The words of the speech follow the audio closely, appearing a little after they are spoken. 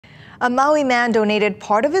A Maui man donated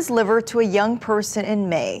part of his liver to a young person in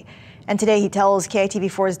May. And today he tells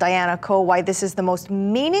KITV4's Diane why this is the most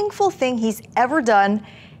meaningful thing he's ever done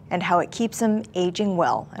and how it keeps him aging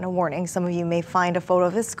well. And a warning, some of you may find a photo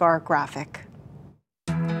of his scar graphic.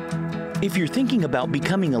 If you're thinking about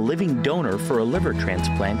becoming a living donor for a liver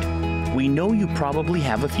transplant, we know you probably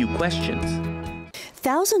have a few questions.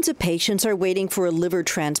 Thousands of patients are waiting for a liver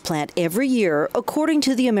transplant every year, according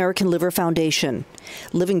to the American Liver Foundation.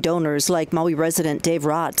 Living donors like Maui resident Dave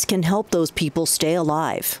Rotz can help those people stay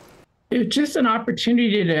alive. It's just an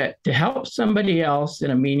opportunity to help somebody else in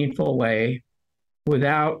a meaningful way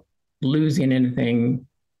without losing anything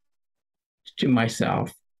to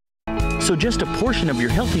myself. So just a portion of your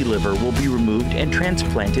healthy liver will be removed and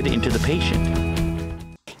transplanted into the patient.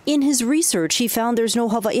 In his research, he found there's no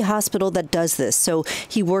Hawaii hospital that does this, so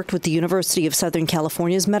he worked with the University of Southern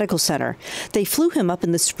California's Medical Center. They flew him up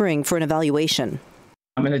in the spring for an evaluation.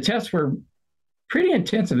 The tests were pretty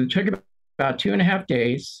intensive. It took about 2.5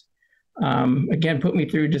 days. Again, put me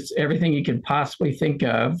through just everything you could possibly think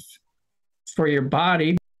of for your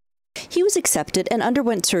body. He was accepted and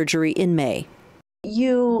underwent surgery in May.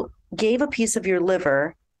 You gave a piece of your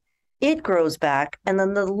liver. It grows back, and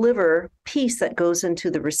then the liver piece that goes into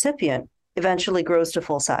the recipient eventually grows to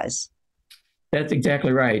full size. That's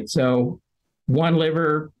exactly right. So one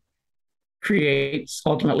liver creates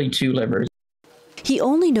ultimately 2 livers. He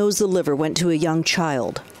only knows the liver went to a young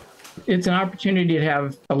child. It's an opportunity to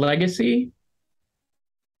have a legacy.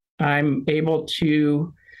 I'm able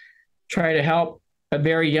to try to help a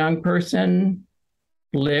very young person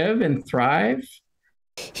live and thrive.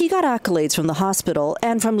 He got accolades from the hospital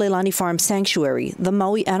and from Leilani Farm Sanctuary, the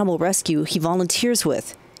Maui animal rescue he volunteers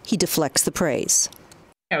with. He deflects the praise.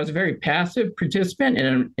 I was a very passive participant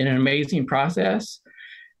in an amazing process.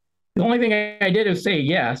 The only thing I did was say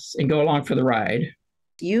yes and go along for the ride.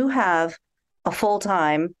 You have a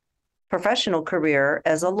full-time professional career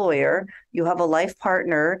as a lawyer. You have a life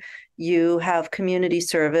partner. You have community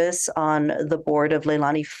service on the board of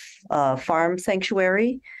Leilani Farm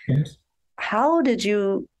Sanctuary. Yes. How did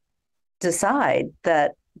you decide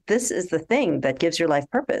that this is the thing that gives your life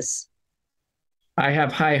purpose? I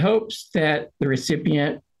have high hopes that the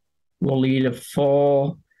recipient will lead a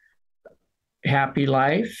full, happy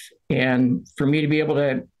life. And for me to be able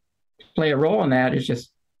to play a role in that is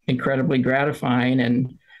just incredibly gratifying.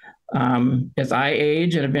 And as I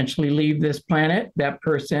age and eventually leave this planet, that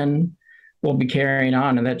person will be carrying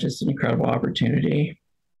on. And that's just an incredible opportunity.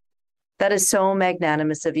 That is so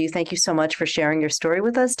magnanimous of you. Thank you so much for sharing your story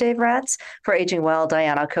with us, Dave Rotz. For Aging Well,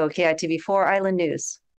 Diane KITV4 Island News.